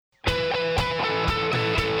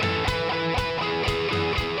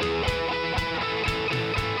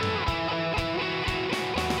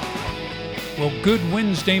Well, good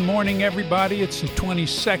Wednesday morning, everybody. It's the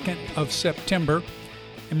 22nd of September,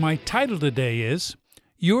 and my title today is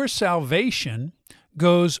Your Salvation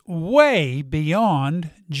Goes Way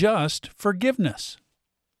Beyond Just Forgiveness.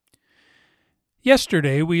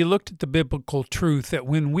 Yesterday, we looked at the biblical truth that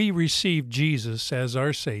when we received Jesus as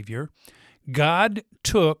our Savior, God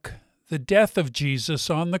took the death of Jesus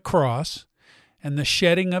on the cross and the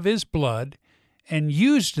shedding of His blood and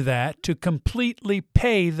used that to completely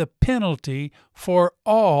pay the penalty for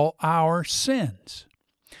all our sins.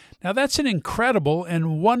 Now, that's an incredible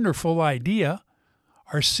and wonderful idea.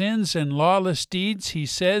 Our sins and lawless deeds, He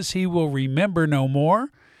says He will remember no more.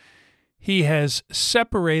 He has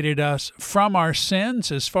separated us from our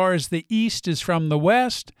sins as far as the east is from the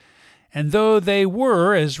west, and though they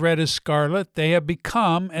were as red as scarlet, they have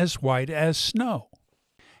become as white as snow.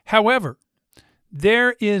 However,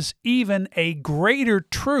 there is even a greater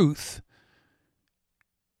truth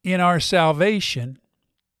in our salvation,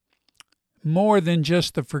 more than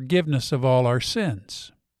just the forgiveness of all our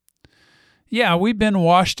sins. Yeah, we've been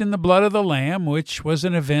washed in the blood of the Lamb, which was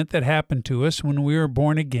an event that happened to us when we were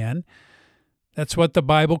born again. That's what the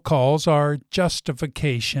Bible calls our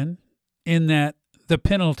justification, in that the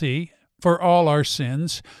penalty for all our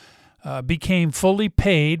sins became fully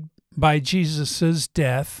paid by Jesus'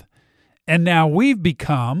 death, and now we've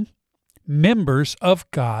become members of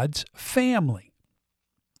God's family.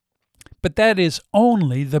 But that is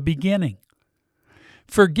only the beginning.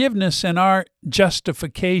 Forgiveness and our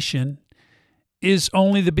justification is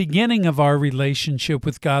only the beginning of our relationship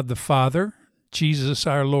with God the Father, Jesus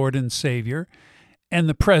our Lord and Savior, and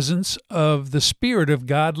the presence of the Spirit of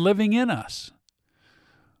God living in us.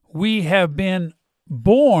 We have been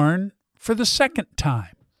born for the second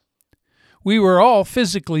time. We were all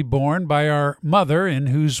physically born by our mother, in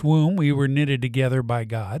whose womb we were knitted together by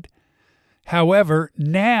God. However,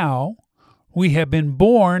 now we have been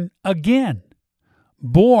born again,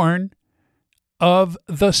 born of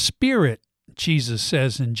the Spirit, Jesus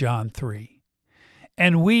says in John 3.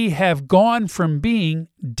 And we have gone from being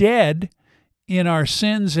dead in our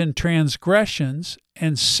sins and transgressions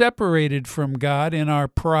and separated from God in our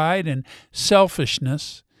pride and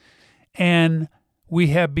selfishness, and we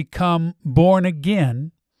have become born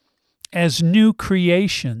again as new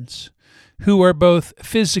creations who are both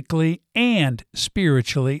physically and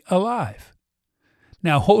spiritually alive.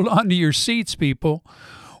 Now hold on to your seats, people.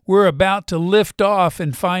 We're about to lift off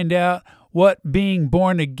and find out what being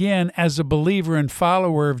born again as a believer and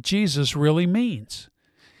follower of Jesus really means.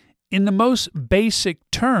 In the most basic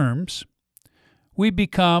terms, we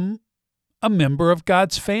become a member of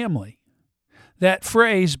God's family. That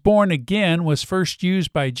phrase, born again, was first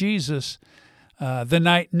used by Jesus the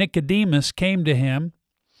night Nicodemus came to him,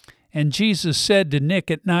 and Jesus said to Nick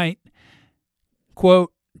at night,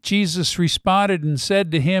 quote, Jesus responded and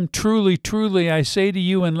said to him, Truly, truly, I say to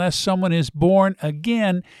you, unless someone is born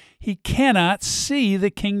again, he cannot see the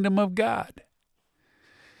kingdom of God.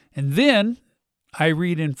 And then I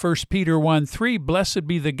read in 1 Peter 1:3, Blessed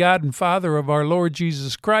be the God and Father of our Lord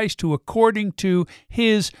Jesus Christ, who according to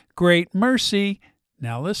His great mercy,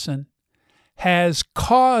 now listen, has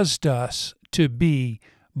caused us to be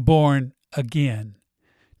born again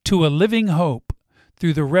to a living hope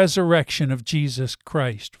through the resurrection of Jesus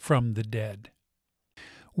Christ from the dead.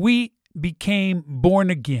 We became born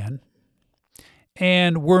again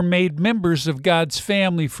and were made members of God's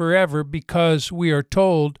family forever because we are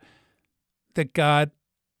told that God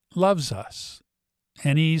loves us,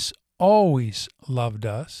 and He's always loved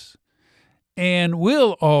us, and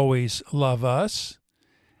will always love us,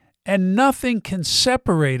 and nothing can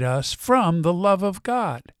separate us from the love of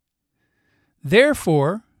God.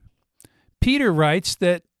 Therefore, Peter writes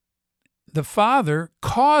that the Father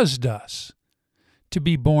caused us to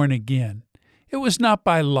be born again. It was not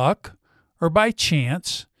by luck or by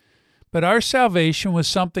chance, but our salvation was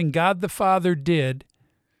something God the Father did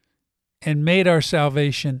and made our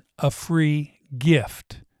salvation a free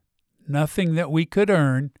gift. Nothing that we could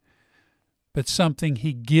earn, but something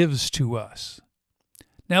He gives to us.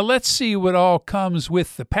 Now let's see what all comes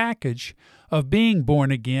with the package of being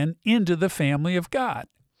born again into the family of God.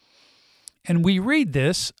 And we read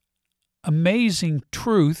this amazing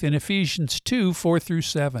truth in Ephesians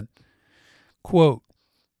 2:4-7. Quote,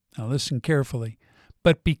 now listen carefully,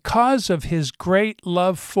 but because of His great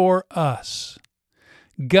love for us,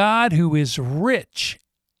 God, who is rich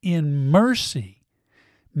in mercy,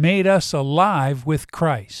 made us alive with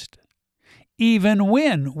Christ, even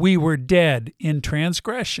when we were dead in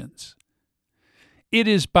transgressions. It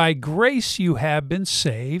is by grace you have been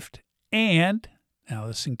saved, and Now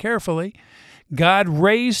listen carefully. God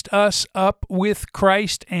raised us up with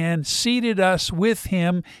Christ and seated us with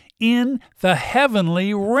him in the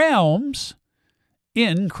heavenly realms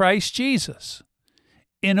in Christ Jesus,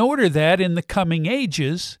 in order that in the coming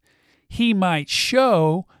ages he might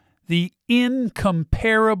show the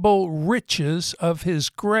incomparable riches of his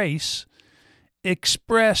grace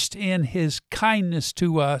expressed in his kindness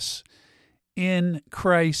to us in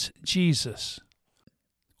Christ Jesus.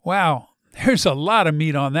 Wow, there's a lot of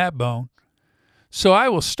meat on that bone. So I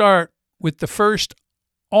will start with the first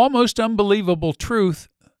almost unbelievable truth,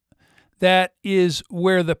 that is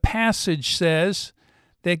where the passage says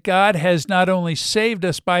that God has not only saved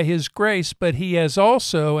us by his grace, but he has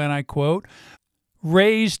also, and I quote,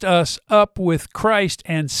 raised us up with Christ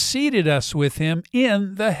and seated us with him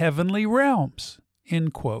in the heavenly realms,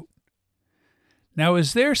 end quote. Now,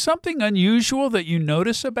 is there something unusual that you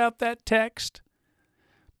notice about that text?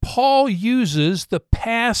 Paul uses the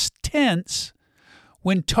past tense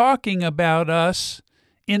when talking about us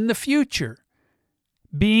in the future,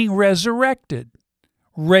 being resurrected,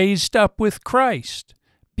 raised up with Christ,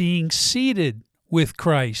 being seated with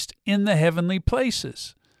Christ in the heavenly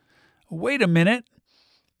places. Wait a minute.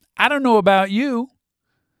 I don't know about you,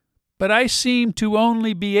 but I seem to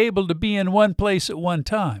only be able to be in one place at one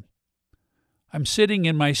time. I'm sitting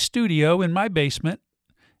in my studio in my basement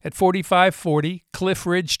at 4540 Cliff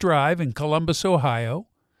Ridge Drive in Columbus, Ohio.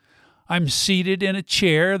 I'm seated in a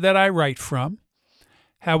chair that I write from.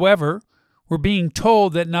 However, we're being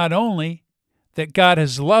told that not only that God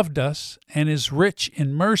has loved us and is rich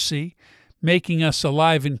in mercy, making us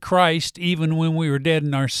alive in Christ even when we were dead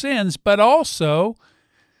in our sins, but also,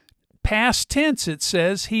 past tense it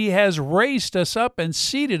says, he has raised us up and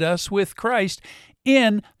seated us with Christ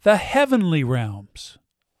in the heavenly realms.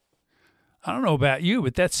 I don't know about you,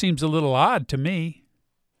 but that seems a little odd to me.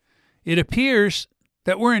 It appears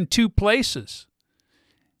that we're in two places.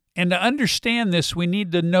 And to understand this, we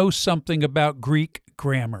need to know something about Greek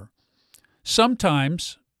grammar.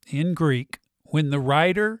 Sometimes, in Greek, when the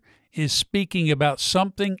writer is speaking about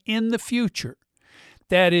something in the future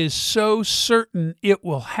that is so certain it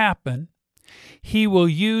will happen, he will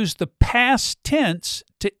use the past tense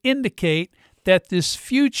to indicate that this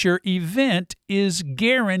future event is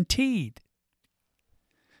guaranteed.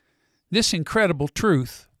 This incredible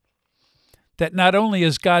truth, that not only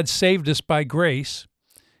has God saved us by grace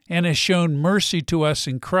and has shown mercy to us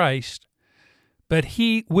in Christ, but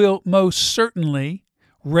he will most certainly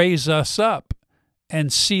raise us up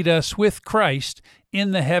and seat us with Christ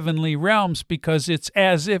in the heavenly realms, because it's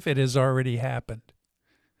as if it has already happened.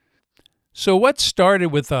 So what started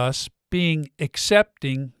with us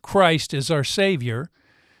accepting Christ as our Savior,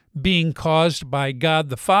 being caused by God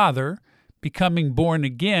the Father, becoming born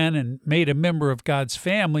again and made a member of God's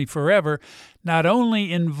family forever, not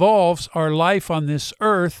only involves our life on this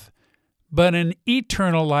earth, but an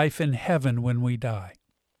eternal life in heaven when we die.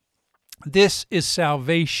 This is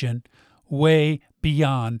salvation way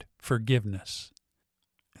beyond forgiveness.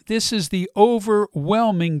 This is the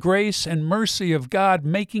overwhelming grace and mercy of God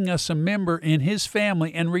making us a member in his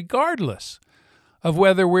family, and regardless of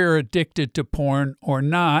whether we're addicted to porn or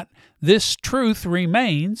not, this truth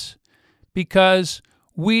remains, because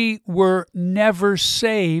we were never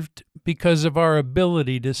saved because of our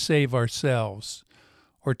ability to save ourselves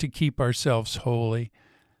or to keep ourselves holy.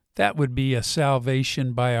 That would be a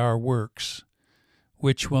salvation by our works,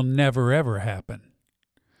 which will never ever happen.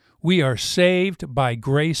 We are saved by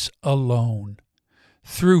grace alone,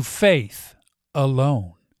 through faith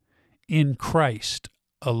alone, in Christ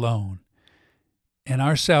alone. And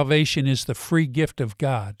our salvation is the free gift of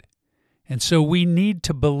God. And so we need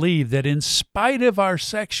to believe that in spite of our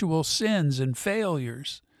sexual sins and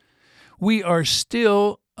failures, we are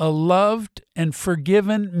still a loved and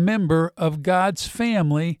forgiven member of God's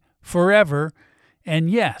family forever. And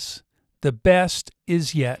yes, the best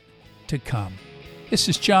is yet to come. This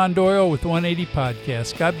is John Doyle with 180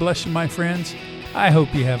 Podcast. God bless you, my friends. I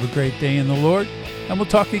hope you have a great day in the Lord, and we'll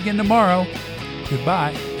talk again tomorrow.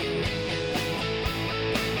 Goodbye.